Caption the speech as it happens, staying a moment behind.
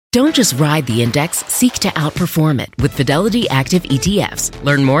Don't just ride the index, seek to outperform it with Fidelity Active ETFs.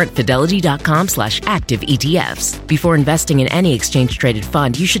 Learn more at fidelity.com/active ETFs. Before investing in any exchange-traded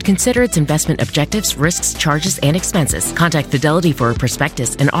fund, you should consider its investment objectives, risks, charges, and expenses. Contact Fidelity for a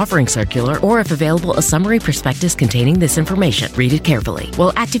prospectus, an offering circular, or if available, a summary prospectus containing this information. Read it carefully.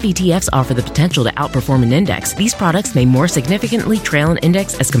 While active ETFs offer the potential to outperform an index, these products may more significantly trail an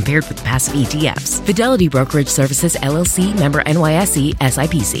index as compared with passive ETFs. Fidelity Brokerage Services, LLC, member NYSE,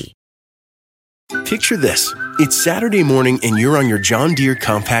 SIPC. Picture this. It's Saturday morning and you're on your John Deere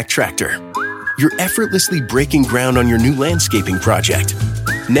compact tractor. You're effortlessly breaking ground on your new landscaping project.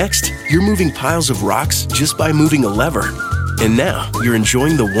 Next, you're moving piles of rocks just by moving a lever. And now, you're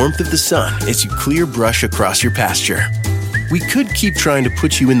enjoying the warmth of the sun as you clear brush across your pasture. We could keep trying to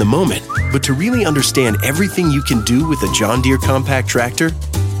put you in the moment, but to really understand everything you can do with a John Deere compact tractor,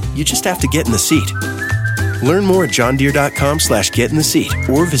 you just have to get in the seat. Learn more at johndeere.com/get-in-the-seat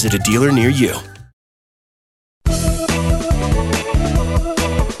or visit a dealer near you.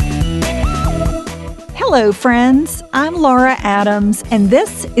 Hello, friends. I'm Laura Adams, and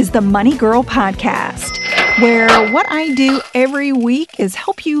this is the Money Girl Podcast, where what I do every week is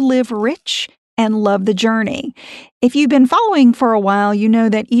help you live rich and love the journey. If you've been following for a while, you know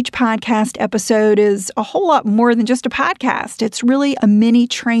that each podcast episode is a whole lot more than just a podcast. It's really a mini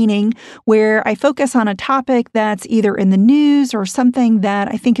training where I focus on a topic that's either in the news or something that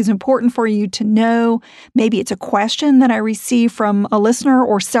I think is important for you to know. Maybe it's a question that I receive from a listener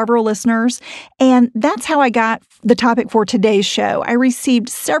or several listeners. And that's how I got the topic for today's show. I received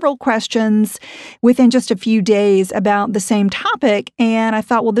several questions within just a few days about the same topic. And I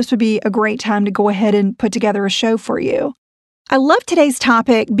thought, well, this would be a great time to go ahead and put together a show for you. I love today's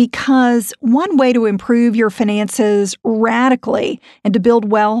topic because one way to improve your finances radically and to build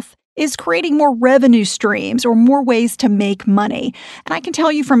wealth is creating more revenue streams or more ways to make money. And I can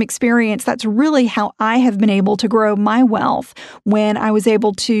tell you from experience, that's really how I have been able to grow my wealth when I was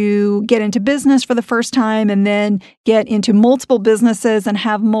able to get into business for the first time and then get into multiple businesses and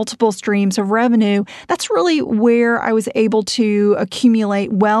have multiple streams of revenue. That's really where I was able to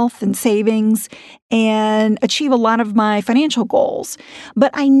accumulate wealth and savings and achieve a lot of my financial goals.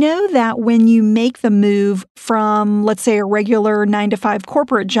 But I know that when you make the move from, let's say, a regular 9-to-5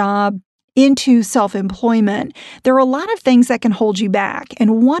 corporate job into self-employment, there are a lot of things that can hold you back.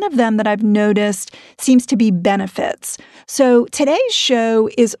 And one of them that I've noticed seems to be benefits. So today's show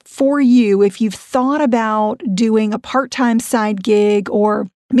is for you if you've thought about doing a part-time side gig or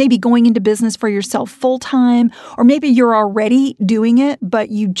maybe going into business for yourself full-time, or maybe you're already doing it, but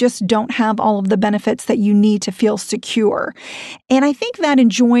you just don't have all of the benefits that you need to feel secure. And I think that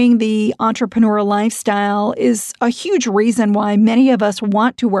enjoying the entrepreneur lifestyle is a huge reason why many of us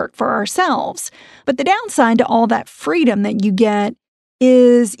want to work for ourselves. But the downside to all that freedom that you get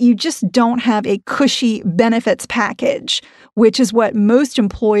is you just don't have a cushy benefits package, which is what most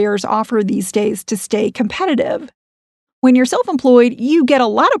employers offer these days to stay competitive. When you're self-employed, you get a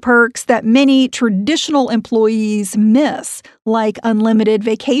lot of perks that many traditional employees miss, like unlimited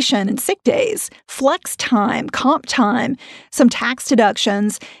vacation and sick days, flex time, comp time, some tax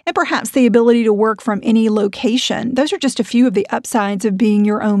deductions, and perhaps the ability to work from any location. Those are just a few of the upsides of being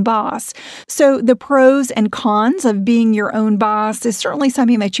your own boss. So the pros and cons of being your own boss is certainly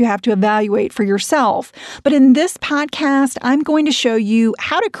something that you have to evaluate for yourself. But in this podcast, I'm going to show you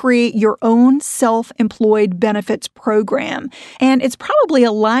how to create your own self-employed benefits program. And it's probably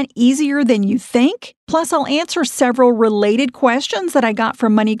a lot easier than you think. Plus, I'll answer several related questions that I got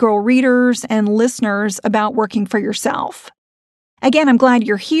from Money Girl readers and listeners about working for yourself. Again, I'm glad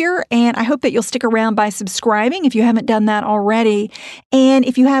you're here, and I hope that you'll stick around by subscribing if you haven't done that already. And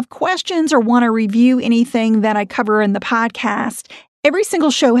if you have questions or want to review anything that I cover in the podcast, every single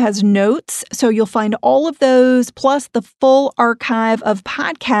show has notes, so you'll find all of those, plus the full archive of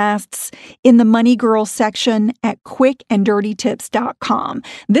podcasts in the Money Girl section at quickanddirtytips.com.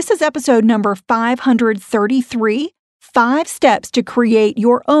 This is episode number 533, 5 Steps to Create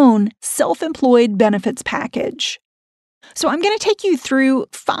Your Own Self-Employed Benefits Package. So I'm going to take you through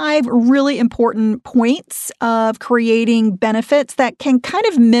 5 really important points of creating benefits that can kind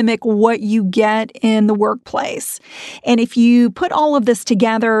of mimic what you get in the workplace. And if you put all of this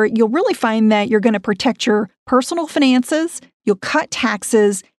together, you'll really find that you're going to protect your personal finances, you'll cut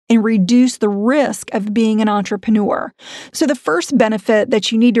taxes, and reduce the risk of being an entrepreneur. So the first benefit that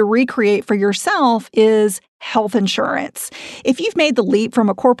you need to recreate for yourself is health insurance. If you've made the leap from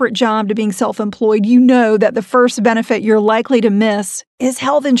a corporate job to being self-employed, you know that the first benefit you're likely to miss is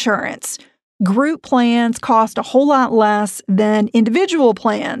health insurance. Group plans cost a whole lot less than individual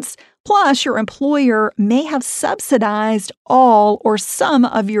plans. Plus, your employer may have subsidized all or some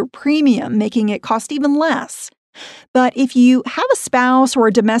of your premium, making it cost even less. But if you have a spouse or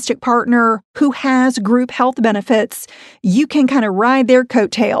a domestic partner who has group health benefits, you can kind of ride their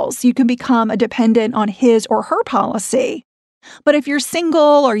coattails. You can become a dependent on his or her policy. But if you're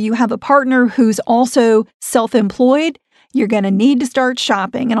single or you have a partner who's also self-employed, you're going to need to start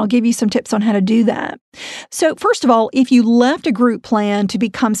shopping, and I'll give you some tips on how to do that. So first of all, if you left a group plan to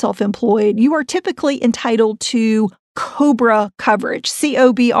become self-employed, you are typically entitled to COBRA coverage,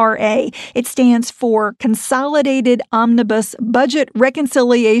 COBRA. It stands for Consolidated Omnibus Budget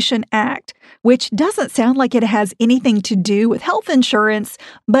Reconciliation Act, which doesn't sound like it has anything to do with health insurance,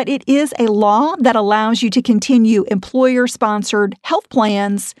 but it is a law that allows you to continue employer-sponsored health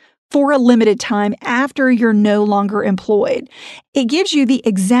plans for a limited time after you're no longer employed. It gives you the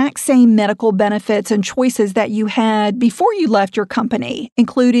exact same medical benefits and choices that you had before you left your company,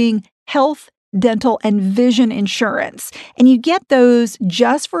 including health, dental, and vision insurance. And you get those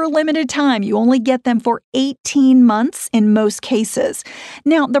just for a limited time. You only get them for 18 months in most cases.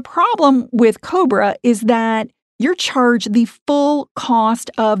 Now, the problem with COBRA is that you're charged the full cost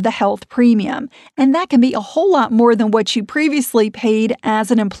of the health premium, and that can be a whole lot more than what you previously paid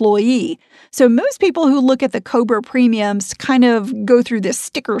as an employee. So most people who look at the COBRA premiums kind of go through this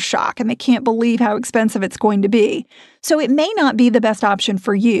sticker shock, and they can't believe how expensive it's going to be. So it may not be the best option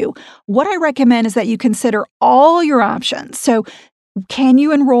for you. What I recommend is that you consider all your options. So can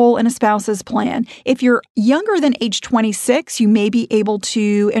you enroll in a spouse's plan? If you're younger than age 26, you may be able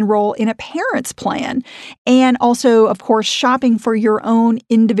to enroll in a parent's plan. And also, of course, shopping for your own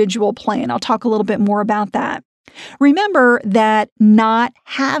individual plan. I'll talk a little bit more about that. Remember that not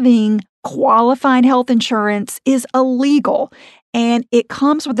having qualified health insurance is illegal, and it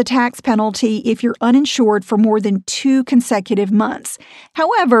comes with a tax penalty if you're uninsured for more than 2 consecutive months.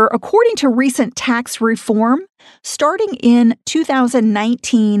 However, according to recent tax reform, starting in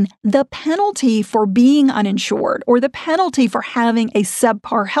 2019, the penalty for being uninsured or the penalty for having a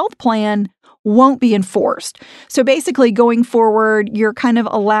subpar health plan won't be enforced. So basically, going forward, you're kind of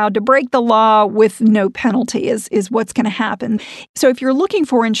allowed to break the law with no penalty is what's going to happen. So if you're looking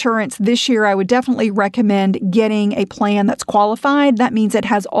for insurance this year, I would definitely recommend getting a plan that's qualified. That means it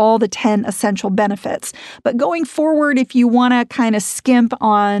has all the 10 essential benefits. But going forward, if you want to kind of skimp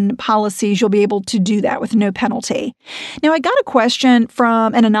on policies, you'll be able to do that with no penalty. Now, I got a question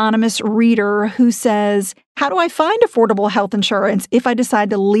from an anonymous reader who says, how do I find affordable health insurance if I decide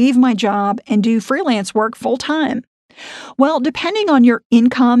to leave my job and do freelance work full time? Well, depending on your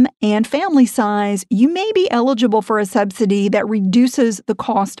income and family size, you may be eligible for a subsidy that reduces the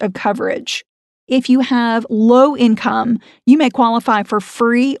cost of coverage. If you have low income, you may qualify for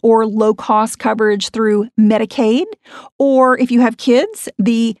free or low-cost coverage through Medicaid, or if you have kids,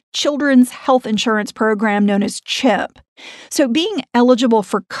 the Children's Health Insurance Program known as CHIP. So being eligible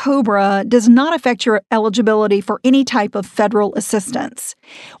for COBRA does not affect your eligibility for any type of federal assistance.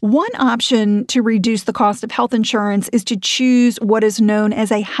 One option to reduce the cost of health insurance is to choose what is known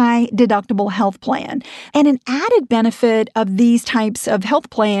as a high-deductible health plan. And an added benefit of these types of health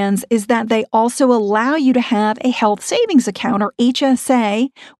plans is that they also allow you to have a health savings account, or HSA,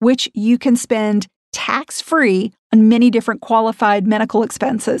 which you can spend tax-free on many different qualified medical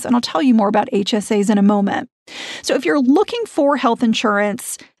expenses. And I'll tell you more about HSAs in a moment. So if you're looking for health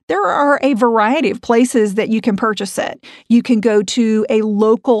insurance, there are a variety of places that you can purchase it. You can go to a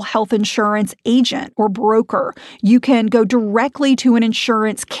local health insurance agent or broker. You can go directly to an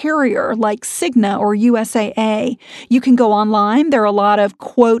insurance carrier like Cigna or USAA. You can go online. There are a lot of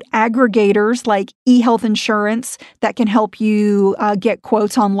quote aggregators like eHealth Insurance that can help you get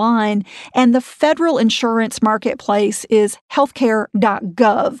quotes online. And the federal insurance marketplace is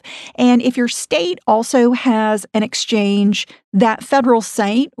healthcare.gov. And if your state also has an exchange, that federal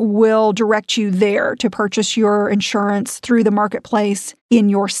site will direct you there to purchase your insurance through the marketplace in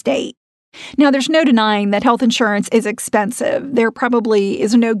your state. Now, there's no denying that health insurance is expensive. There probably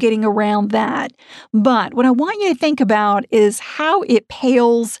is no getting around that. But what I want you to think about is how it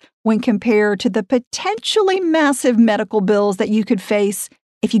pales when compared to the potentially massive medical bills that you could face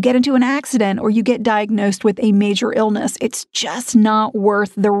if you get into an accident or you get diagnosed with a major illness. It's just not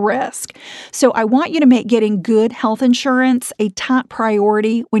worth the risk. So I want you to make getting good health insurance a top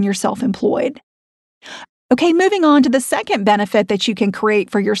priority when you're self-employed. Okay, moving on to the second benefit that you can create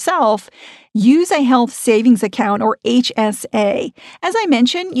for yourself, use a health savings account, or HSA. As I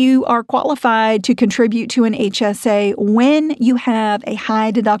mentioned, you are qualified to contribute to an HSA when you have a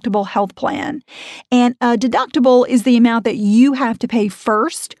high deductible health plan. And a deductible is the amount that you have to pay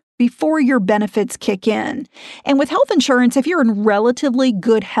first before your benefits kick in. And with health insurance, if you're in relatively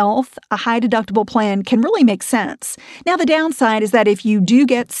good health, a high deductible plan can really make sense. Now, the downside is that if you do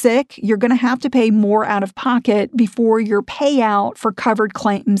get sick, you're going to have to pay more out of pocket before your payout for covered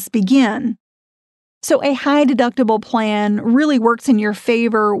claims begin. So a high deductible plan really works in your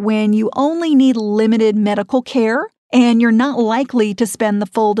favor when you only need limited medical care and you're not likely to spend the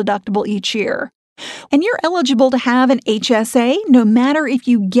full deductible each year. And you're eligible to have an HSA no matter if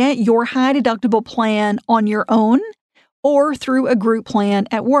you get your high deductible plan on your own or through a group plan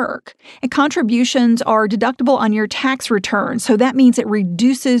at work. And contributions are deductible on your tax return, so that means it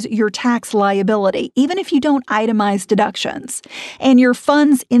reduces your tax liability, even if you don't itemize deductions. And your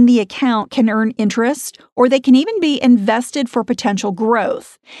funds in the account can earn interest, or they can even be invested for potential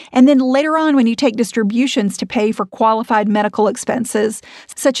growth. And then later on, when you take distributions to pay for qualified medical expenses,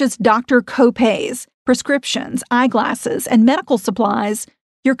 such as doctor copays, prescriptions, eyeglasses, and medical supplies,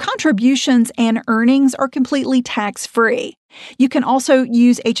 your contributions and earnings are completely tax-free. You can also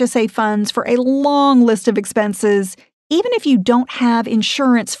use HSA funds for a long list of expenses, even if you don't have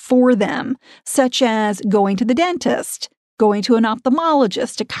insurance for them, such as going to the dentist, going to an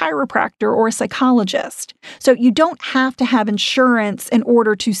ophthalmologist, a chiropractor, or a psychologist. So you don't have to have insurance in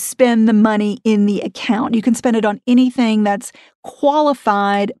order to spend the money in the account. You can spend it on anything that's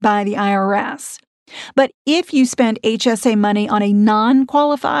qualified by the IRS. But if you spend HSA money on a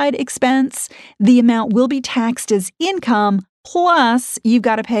non-qualified expense, the amount will be taxed as income, plus you've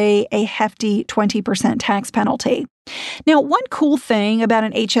got to pay a hefty 20% tax penalty. Now, one cool thing about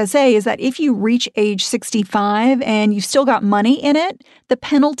an HSA is that if you reach age 65 and you've still got money in it, the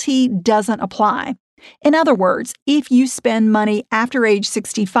penalty doesn't apply. In other words, if you spend money after age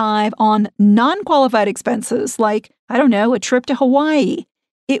 65 on non-qualified expenses like, a trip to Hawaii,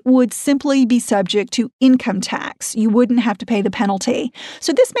 it would simply be subject to income tax. You wouldn't have to pay the penalty.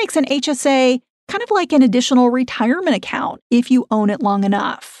 So this makes an HSA kind of like an additional retirement account if you own it long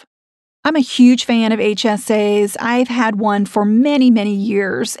enough. I'm a huge fan of HSAs. I've had one for many, many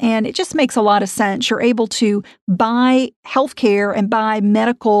years, and it just makes a lot of sense. You're able to buy healthcare and buy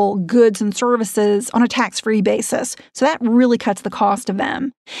medical goods and services on a tax-free basis. So that really cuts the cost of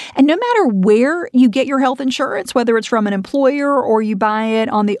them. And no matter where you get your health insurance, whether it's from an employer or you buy it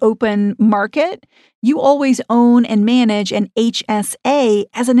on the open market, you always own and manage an HSA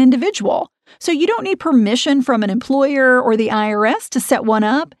as an individual. So you don't need permission from an employer or the IRS to set one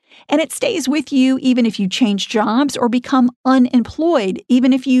up. And it stays with you even if you change jobs or become unemployed.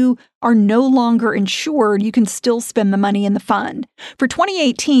 Even if you are no longer insured, you can still spend the money in the fund. For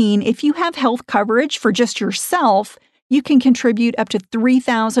 2018, if you have health coverage for just yourself, you can contribute up to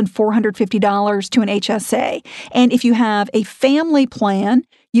 $3,450 to an HSA. And if you have a family plan,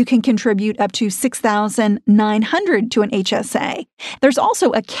 you can contribute up to $6,900 to an HSA. There's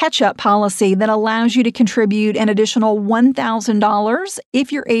also a catch-up policy that allows you to contribute an additional $1,000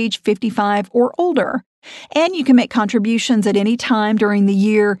 if you're age 55 or older. And you can make contributions at any time during the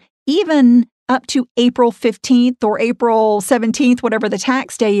year, even up to April 15th or April 17th, whatever the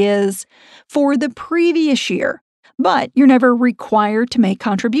tax day is, for the previous year. But you're never required to make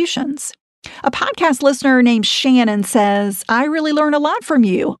contributions. A podcast listener named Shannon says, I really learn a lot from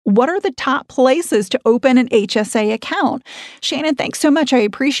you. What are the top places to open an HSA account? Shannon, thanks so much. I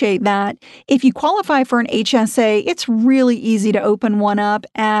appreciate that. If you qualify for an HSA, it's really easy to open one up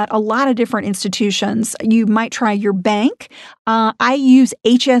at a lot of different institutions. You might try your bank. I use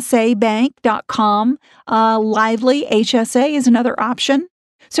hsabank.com. Lively HSA is another option.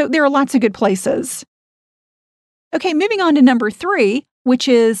 So there are lots of good places. Okay, moving on to number 3, which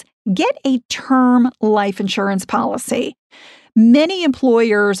is get a term life insurance policy. Many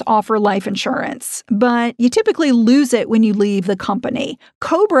employers offer life insurance, but you typically lose it when you leave the company.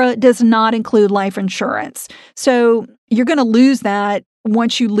 COBRA does not include life insurance, so you're going to lose that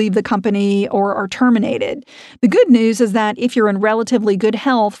once you leave the company or are terminated. The good news is that if you're in relatively good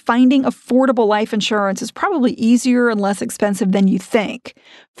health, finding affordable life insurance is probably easier and less expensive than you think.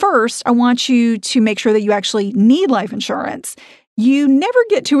 First, I want you to make sure that you actually need life insurance. You never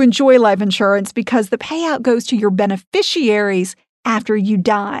get to enjoy life insurance because the payout goes to your beneficiaries after you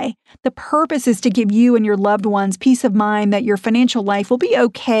die. The purpose is to give you and your loved ones peace of mind that your financial life will be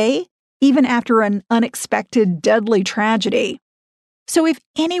okay, even after an unexpected, deadly tragedy. So if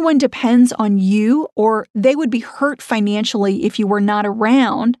anyone depends on you or they would be hurt financially if you were not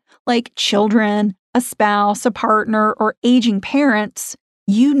around, like children, a spouse, a partner, or aging parents,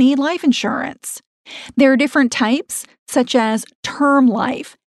 you need life insurance. There are different types, such as term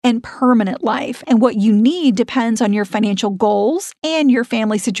life and permanent life, and what you need depends on your financial goals and your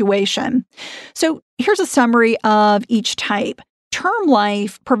family situation. So here's a summary of each type. Term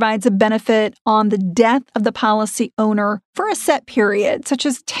life provides a benefit on the death of the policy owner for a set period, such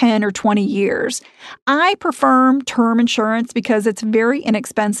as 10 or 20 years. I prefer term insurance because it's very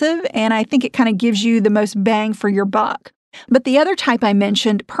inexpensive, and I think it kind of gives you the most bang for your buck. But the other type I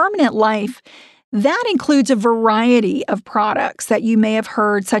mentioned, permanent life, that includes a variety of products that you may have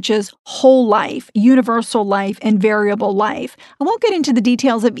heard, such as whole life, universal life, and variable life. I won't get into the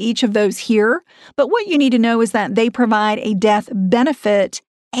details of each of those here, but what you need to know is that they provide a death benefit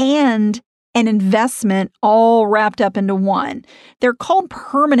and an investment all wrapped up into one. They're called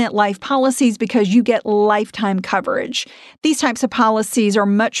permanent life policies because you get lifetime coverage. These types of policies are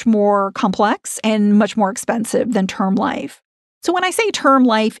much more complex and much more expensive than term life. So when I say term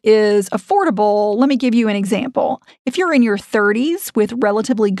life is affordable, let me give you an example. If you're in your 30s with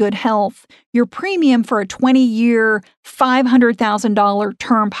relatively good health, your premium for a 20-year, $500,000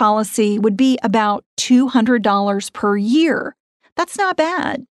 term policy would be about $200 per year. That's not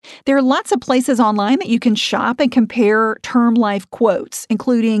bad. There are lots of places online that you can shop and compare term life quotes,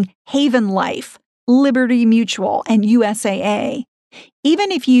 including Haven Life, Liberty Mutual, and USAA.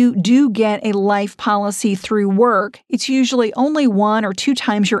 Even if you do get a life policy through work, it's usually only 1 or 2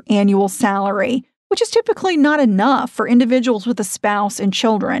 times your annual salary, which is typically not enough for individuals with a spouse and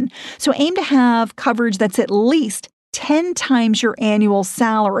children. So aim to have coverage that's at least 10 times your annual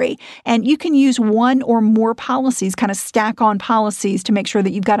salary. And you can use 1 or more policies, kind of stack on policies to make sure that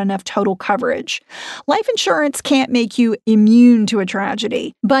you've got enough total coverage. Life insurance can't make you immune to a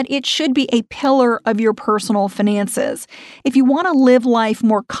tragedy, but it should be a pillar of your personal finances. If you want to live life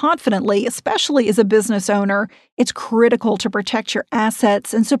more confidently, especially as a business owner, it's critical to protect your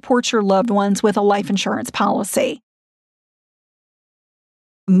assets and support your loved ones with a life insurance policy.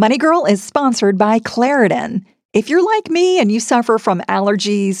 Money Girl is sponsored by Claritin. If you're like me and you suffer from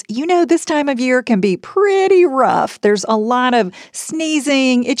allergies, you know this time of year can be pretty rough. There's a lot of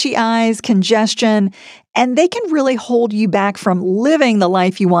sneezing, itchy eyes, congestion, and they can really hold you back from living the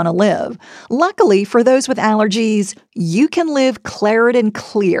life you want to live. Luckily, for those with allergies, you can live Claritin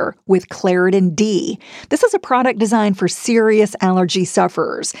Clear with Claritin D. This is a product designed for serious allergy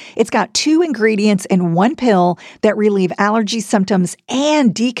sufferers. It's got 2 ingredients in 1 pill that relieve allergy symptoms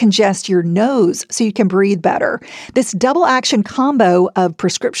and decongest your nose so you can breathe better. This double-action combo of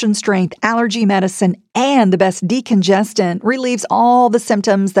prescription-strength allergy medicine and the best decongestant relieves all the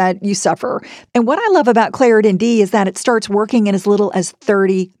symptoms that you suffer. And what I love about Claritin D is that it starts working in as little as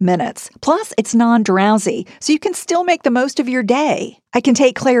 30 minutes. Plus, it's non-drowsy, so you can still make the most of your day. I can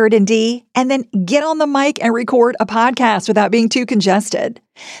take Claritin D and then get on the mic and record a podcast without being too congested.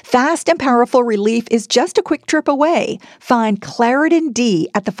 Fast and powerful relief is just a quick trip away. Find Claritin D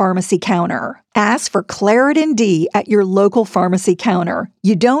at the pharmacy counter. Ask for Claritin D at your local pharmacy counter.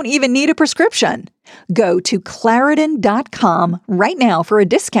 You don't even need a prescription. Go to Claritin.com right now for a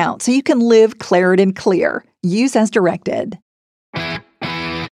discount so you can live Claritin Clear. Use as directed.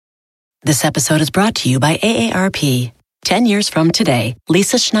 This episode is brought to you by AARP. 10 years from today,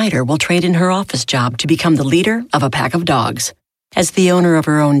 Lisa Schneider will trade in her office job to become the leader of a pack of dogs. As the owner of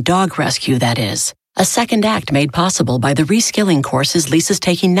her own dog rescue, that is. A second act made possible by the reskilling courses Lisa's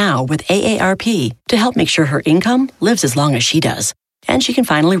taking now with AARP to help make sure her income lives as long as she does. And she can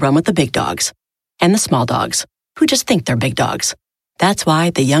finally run with the big dogs. And the small dogs, who just think they're big dogs. That's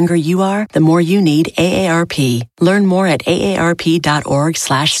why the younger you are, the more you need AARP. Learn more at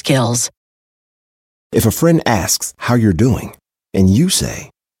aarp.org/skills. If a friend asks how you're doing, and you say,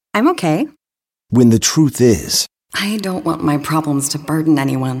 I'm okay. When the truth is, I don't want my problems to burden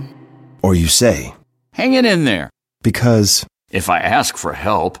anyone. Or you say, hang it in there. Because if I ask for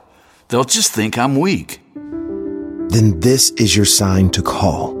help, they'll just think I'm weak. Then this is your sign to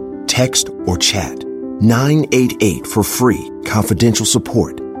call, text, or chat 988 for free, confidential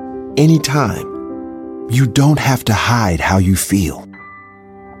support. Anytime. You don't have to hide how you feel.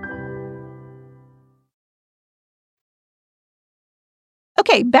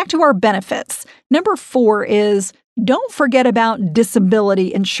 Okay, back to our benefits. Number 4 is don't forget about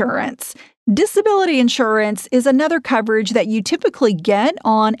disability insurance. Disability insurance is another coverage that you typically get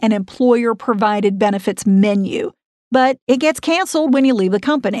on an employer-provided benefits menu, but it gets canceled when you leave the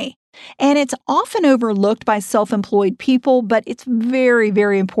company. And it's often overlooked by self-employed people, but it's very,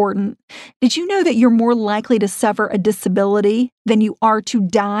 very important. Did you know that you're more likely to suffer a disability than you are to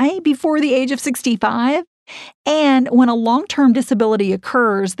die before the age of 65? And when a long-term disability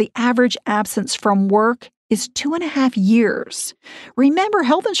occurs, the average absence from work is 2.5 years. Remember,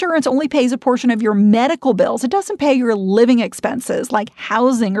 health insurance only pays a portion of your medical bills. It doesn't pay your living expenses like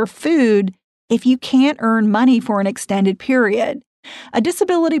housing or food if you can't earn money for an extended period. A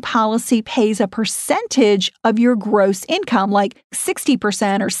disability policy pays a percentage of your gross income, like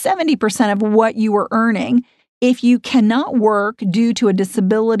 60% or 70% of what you are earning, if you cannot work due to a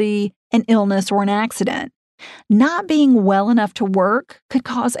disability, an illness, or an accident. Not being well enough to work could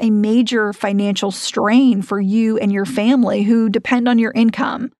cause a major financial strain for you and your family who depend on your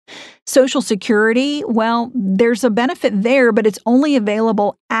income. Social Security, well, there's a benefit there, but it's only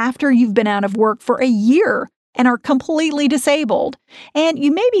available after you've been out of work for a year and are completely disabled. And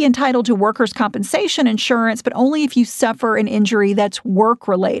you may be entitled to workers' compensation insurance, but only if you suffer an injury that's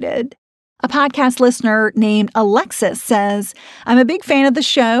work-related. A podcast listener named Alexis says, I'm a big fan of the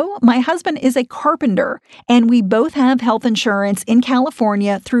show. My husband is a carpenter, and we both have health insurance in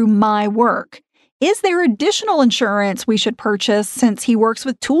California through my work. Is there additional insurance we should purchase since he works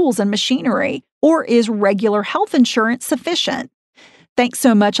with tools and machinery, or is regular health insurance sufficient? Thanks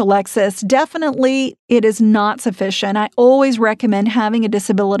so much, Alexis. Definitely, it is not sufficient. I always recommend having a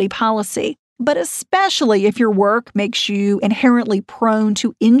disability policy, but especially if your work makes you inherently prone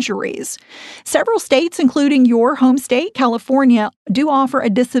to injuries. Several states, including your home state, California, do offer a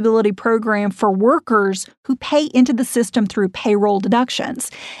disability program for workers who pay into the system through payroll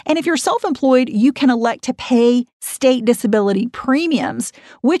deductions. And if you're self-employed, you can elect to pay state disability premiums,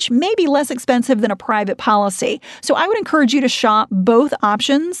 which may be less expensive than a private policy. So I would encourage you to shop both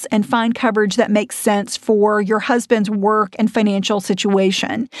options and find coverage that makes sense for your husband's work and financial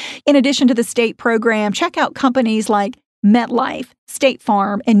situation. In addition to the state program, check out companies like MetLife, State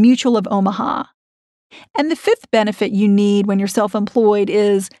Farm, and Mutual of Omaha. And the fifth benefit you need when you're self-employed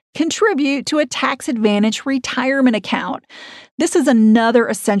is contribute to a tax-advantaged retirement account. This is another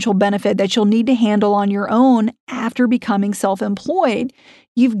essential benefit that you'll need to handle on your own after becoming self-employed.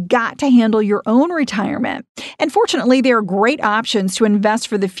 You've got to handle your own retirement. And fortunately, there are great options to invest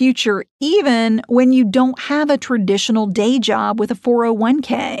for the future, even when you don't have a traditional day job with a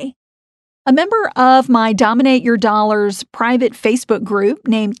 401k. A member of my Dominate Your Dollars private Facebook group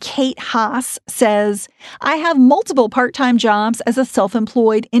named Kate Haas says, I have multiple part-time jobs as a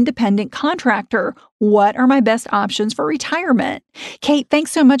self-employed independent contractor. What are my best options for retirement? Kate,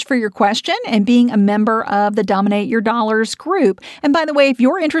 thanks so much for your question and being a member of the Dominate Your Dollars group. And by the way, if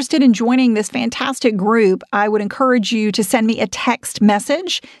you're interested in joining this fantastic group, I would encourage you to send me a text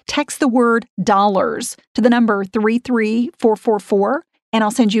message. Text the word dollars to the number 33444. And I'll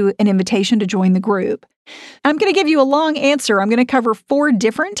send you an invitation to join the group. I'm going to give you a long answer. I'm going to cover 4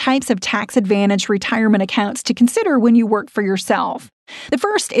 different types of tax-advantaged retirement accounts to consider when you work for yourself. The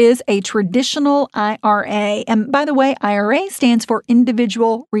first is a traditional IRA. And by the way, IRA stands for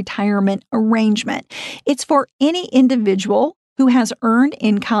Individual Retirement Arrangement. It's for any individual who has earned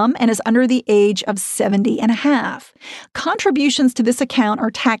income and is under the age of 70 and a half. Contributions to this account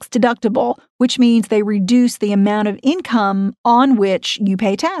are tax deductible, which means they reduce the amount of income on which you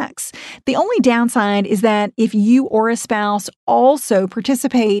pay tax. The only downside is that if you or a spouse also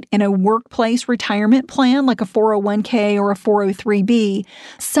participate in a workplace retirement plan like a 401k or a 403b,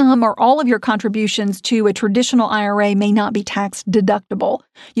 some or all of your contributions to a traditional IRA may not be tax deductible.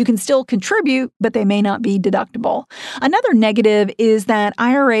 You can still contribute, but they may not be deductible. Another negative is that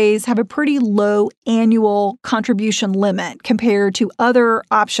IRAs have a pretty low annual contribution limit compared to other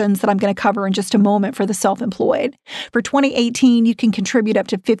options that I'm going to cover in just a moment for the self-employed. For 2018, you can contribute up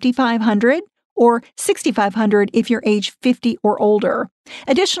to $5,500 or $6,500 if you're age 50 or older.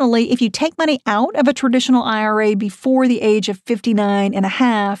 Additionally, if you take money out of a traditional IRA before the age of 59 and a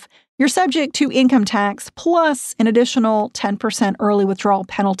half, you're subject to income tax plus an additional 10% early withdrawal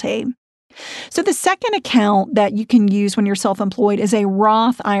penalty. So the second account that you can use when you're self-employed is a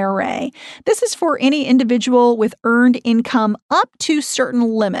Roth IRA. This is for any individual with earned income up to certain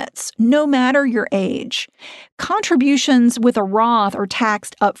limits, no matter your age. Contributions with a Roth are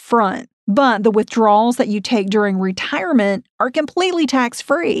taxed up front, but the withdrawals that you take during retirement are completely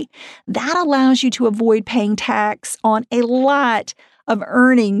tax-free. That allows you to avoid paying tax on a lot of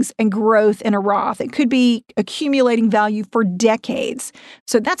earnings and growth in a Roth. It could be accumulating value for decades.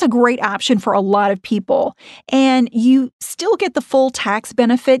 So that's a great option for a lot of people. And you still get the full tax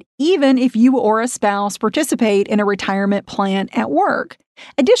benefit even if you or a spouse participate in a retirement plan at work.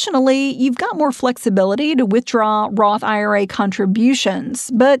 Additionally, you've got more flexibility to withdraw Roth IRA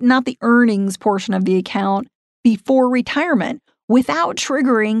contributions, but not the earnings portion of the account before retirement, without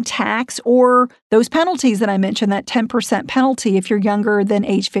triggering tax or those penalties that I mentioned, that 10% penalty if you're younger than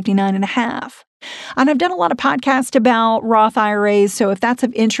age 59 and a half. And I've done a lot of podcasts about Roth IRAs, so if that's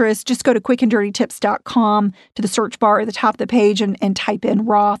of interest, just go to quickanddirtytips.com to the search bar at the top of the page and type in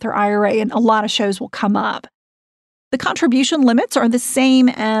Roth or IRA, and a lot of shows will come up. The contribution limits are the same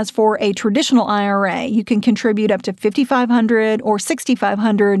as for a traditional IRA. You can contribute up to $5,500 or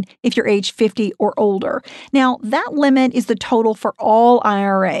 $6,500 if you're age 50 or older. Now, that limit is the total for all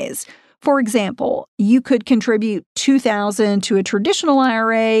IRAs. For example, you could contribute $2,000 to a traditional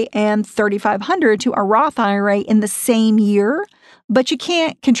IRA and $3,500 to a Roth IRA in the same year, but you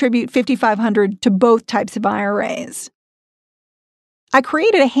can't contribute $5,500 to both types of IRAs. I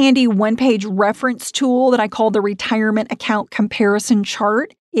created a handy one-page reference tool that I call the Retirement Account Comparison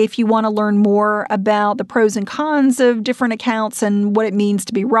Chart if you want to learn more about the pros and cons of different accounts and what it means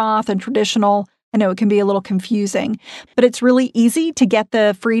to be Roth and traditional. I know it can be a little confusing, but it's really easy to get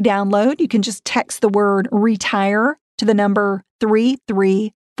the free download. You can just text the word RETIRE to the number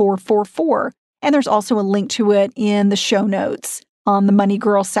 33444. And there's also a link to it in the show notes on the Money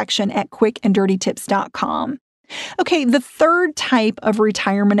Girl section at quickanddirtytips.com. Okay, the third type of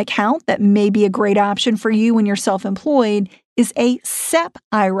retirement account that may be a great option for you when you're self-employed is a SEP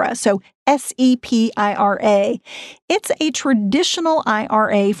IRA, so SEPIRA. It's a traditional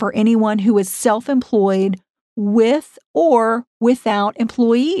IRA for anyone who is self-employed with or without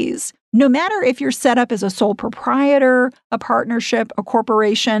employees. No matter if you're set up as a sole proprietor, a partnership, a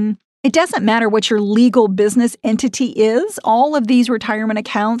corporation, it doesn't matter what your legal business entity is. All of these retirement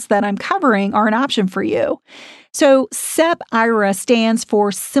accounts that I'm covering are an option for you. So SEP IRA stands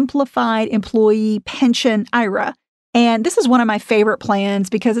for Simplified Employee Pension IRA. And this is one of my favorite plans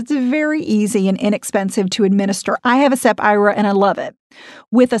because it's very easy and inexpensive to administer. I have a SEP IRA and I love it.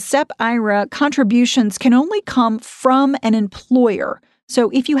 With a SEP IRA, contributions can only come from an employer. So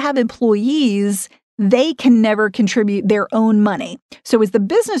if you have employees, they can never contribute their own money. So as the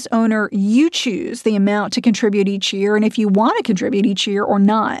business owner, you choose the amount to contribute each year and if you want to contribute each year or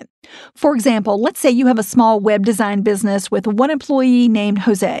not. For example, let's say you have a small web design business with one employee named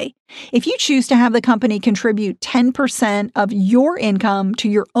Jose. If you choose to have the company contribute 10% of your income to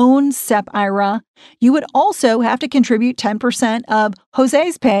your own SEP IRA, you would also have to contribute 10% of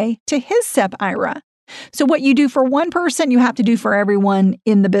Jose's pay to his SEP IRA. So what you do for one person, you have to do for everyone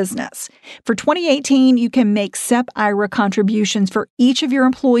in the business. For 2018, you can make SEP IRA contributions for each of your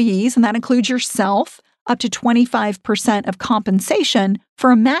employees, and that includes yourself, up to 25% of compensation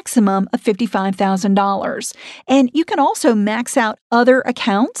for a maximum of $55,000. And you can also max out other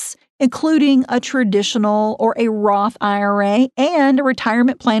accounts, including a traditional or a Roth IRA and a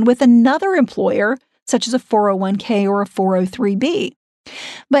retirement plan with another employer, such as a 401k or a 403b.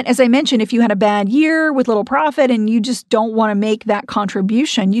 But as I mentioned, if you had a bad year with little profit and you just don't want to make that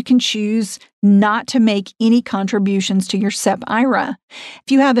contribution, you can choose not to make any contributions to your SEP IRA.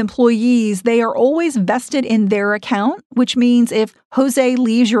 If you have employees, they are always vested in their account, which means if Jose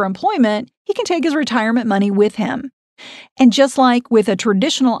leaves your employment, he can take his retirement money with him. And just like with a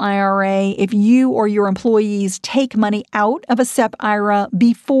traditional IRA, if you or your employees take money out of a SEP IRA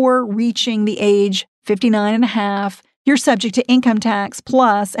before reaching the age 59 and a half, you're subject to income tax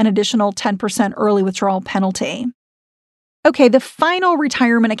plus an additional 10% early withdrawal penalty. Okay, the final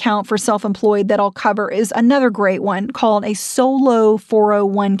retirement account for self-employed that I'll cover is another great one called a solo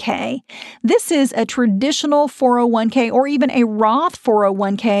 401k. This is a traditional 401k or even a Roth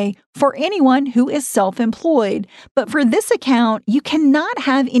 401k for anyone who is self-employed. But for this account, you cannot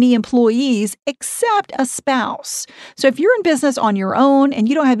have any employees except a spouse. So if you're in business on your own and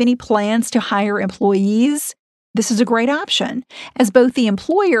you don't have any plans to hire employees, this is a great option. As both the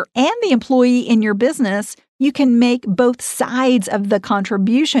employer and the employee in your business, you can make both sides of the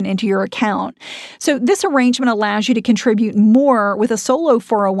contribution into your account. So this arrangement allows you to contribute more with a solo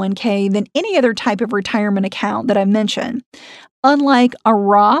 401k than any other type of retirement account that I've mentioned. Unlike a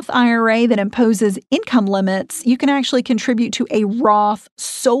Roth IRA that imposes income limits, you can actually contribute to a Roth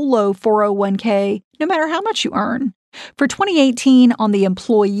solo 401k no matter how much you earn. For 2018, on the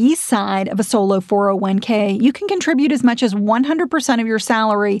employee side of a solo 401k, you can contribute as much as 100% of your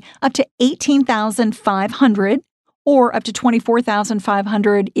salary up to $18,500 or up to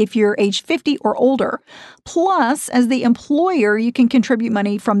 $24,500 if you're age 50 or older. Plus, as the employer, you can contribute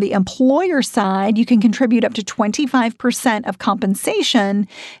money from the employer side. You can contribute up to 25% of compensation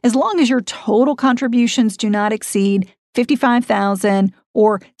as long as your total contributions do not exceed $55,000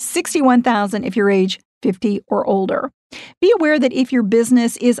 or $61,000 if you're age 50 or older. Be aware that if your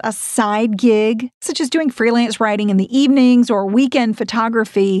business is a side gig, such as doing freelance writing in the evenings or weekend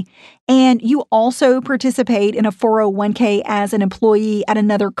photography, and you also participate in a 401k as an employee at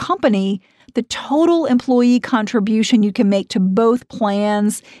another company, the total employee contribution you can make to both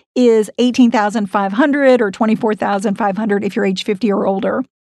plans is $18,500 or $24,500 if you're age 50 or older.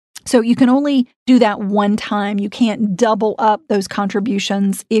 So you can only do that one time. You can't double up those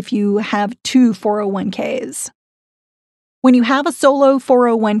contributions if you have two 401ks. When you have a solo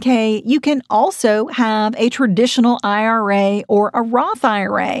 401k, you can also have a traditional IRA or a Roth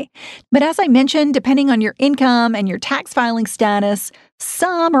IRA. But as I mentioned, depending on your income and your tax filing status,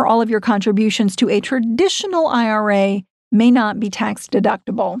 some or all of your contributions to a traditional IRA may not be tax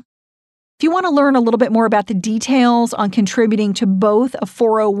deductible. If you want to learn a little bit more about the details on contributing to both a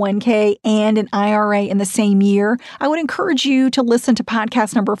 401k and an IRA in the same year, I would encourage you to listen to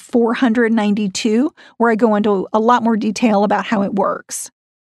podcast number 492, where I go into a lot more detail about how it works.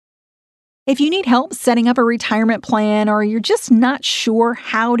 If you need help setting up a retirement plan or you're just not sure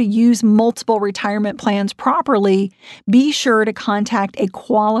how to use multiple retirement plans properly, be sure to contact a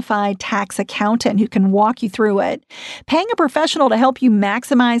qualified tax accountant who can walk you through it. Paying a professional to help you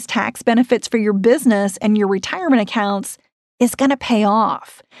maximize tax benefits for your business and your retirement accounts is going to pay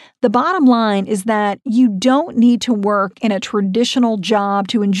off. The bottom line is that you don't need to work in a traditional job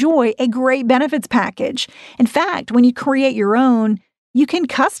to enjoy a great benefits package. In fact, when you create your own, you can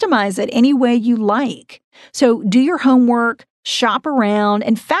customize it any way you like. So do your homework, shop around,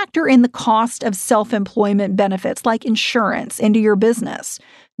 and factor in the cost of self-employment benefits like insurance into your business.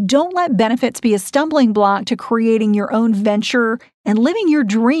 Don't let benefits be a stumbling block to creating your own venture and living your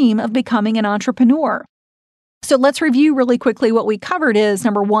dream of becoming an entrepreneur. So let's review really quickly what we covered is,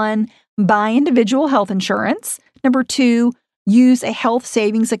 number 1, buy individual health insurance. Number 2, use a health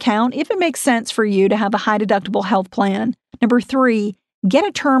savings account if it makes sense for you to have a high deductible health plan. Number 3, get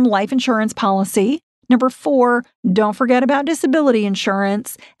a term life insurance policy. Number 4, don't forget about disability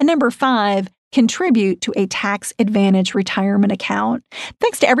insurance. And number 5, contribute to a tax advantage retirement account.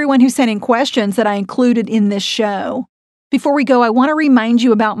 Thanks to everyone who sent in questions that I included in this show. Before we go, I want to remind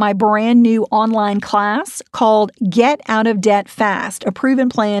you about my brand new online class called Get Out of Debt Fast, a proven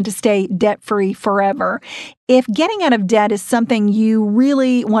plan to stay debt-free forever. If getting out of debt is something you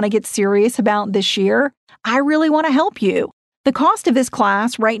really want to get serious about this year, I really want to help you. The cost of this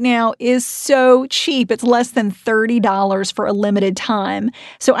class right now is so cheap. It's less than $30 for a limited time.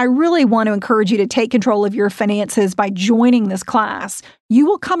 So I really want to encourage you to take control of your finances by joining this class. You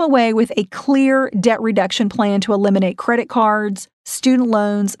will come away with a clear debt reduction plan to eliminate credit cards, student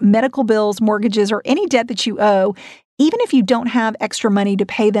loans, medical bills, mortgages, or any debt that you owe. Even if you don't have extra money to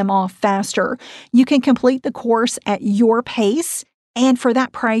pay them off faster, you can complete the course at your pace. And for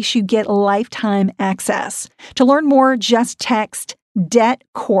that price, you get lifetime access. To learn more, just text DEBT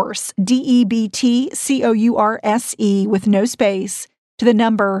COURSE, DEBTCOURSE with no space, to the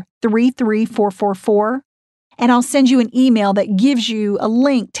number 33444. And I'll send you an email that gives you a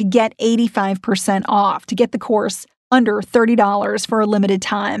link to get 85% off, to get the course under $30 for a limited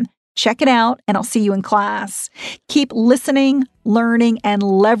time. Check it out, and I'll see you in class. Keep listening, learning, and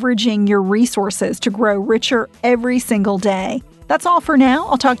leveraging your resources to grow richer every single day. That's all for now.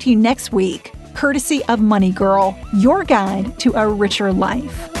 I'll talk to you next week, courtesy of Money Girl, your guide to a richer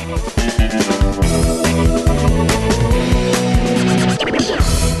life.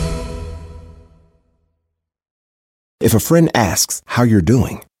 If a friend asks how you're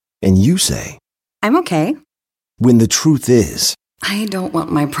doing, and you say, I'm okay. When the truth is, I don't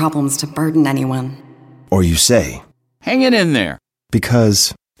want my problems to burden anyone. Or you say, Hang it in there.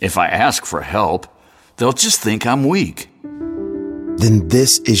 Because If I ask for help, they'll just think I'm weak. then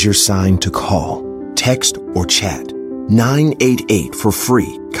this is your sign to call, text, or chat 988 for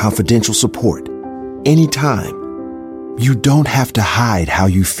free, confidential support. Anytime. You don't have to hide how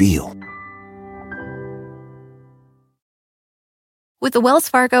you feel. With the Wells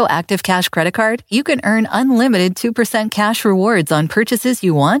Fargo Active Cash Credit Card, you can earn unlimited 2% cash rewards on purchases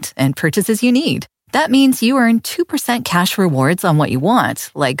you want and purchases you need. That means you earn 2% cash rewards on what you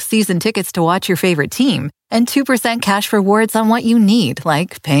want, like season tickets to watch your favorite team, and 2% cash rewards on what you need,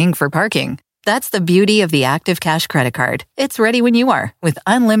 like paying for parking. That's the beauty of the Active Cash Credit Card. It's ready when you are, with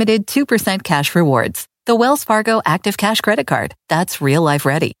unlimited 2% cash rewards. The Wells Fargo Active Cash Credit Card. That's real life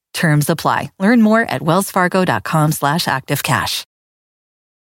ready. Terms apply. Learn more at wellsfargo.com/activecash.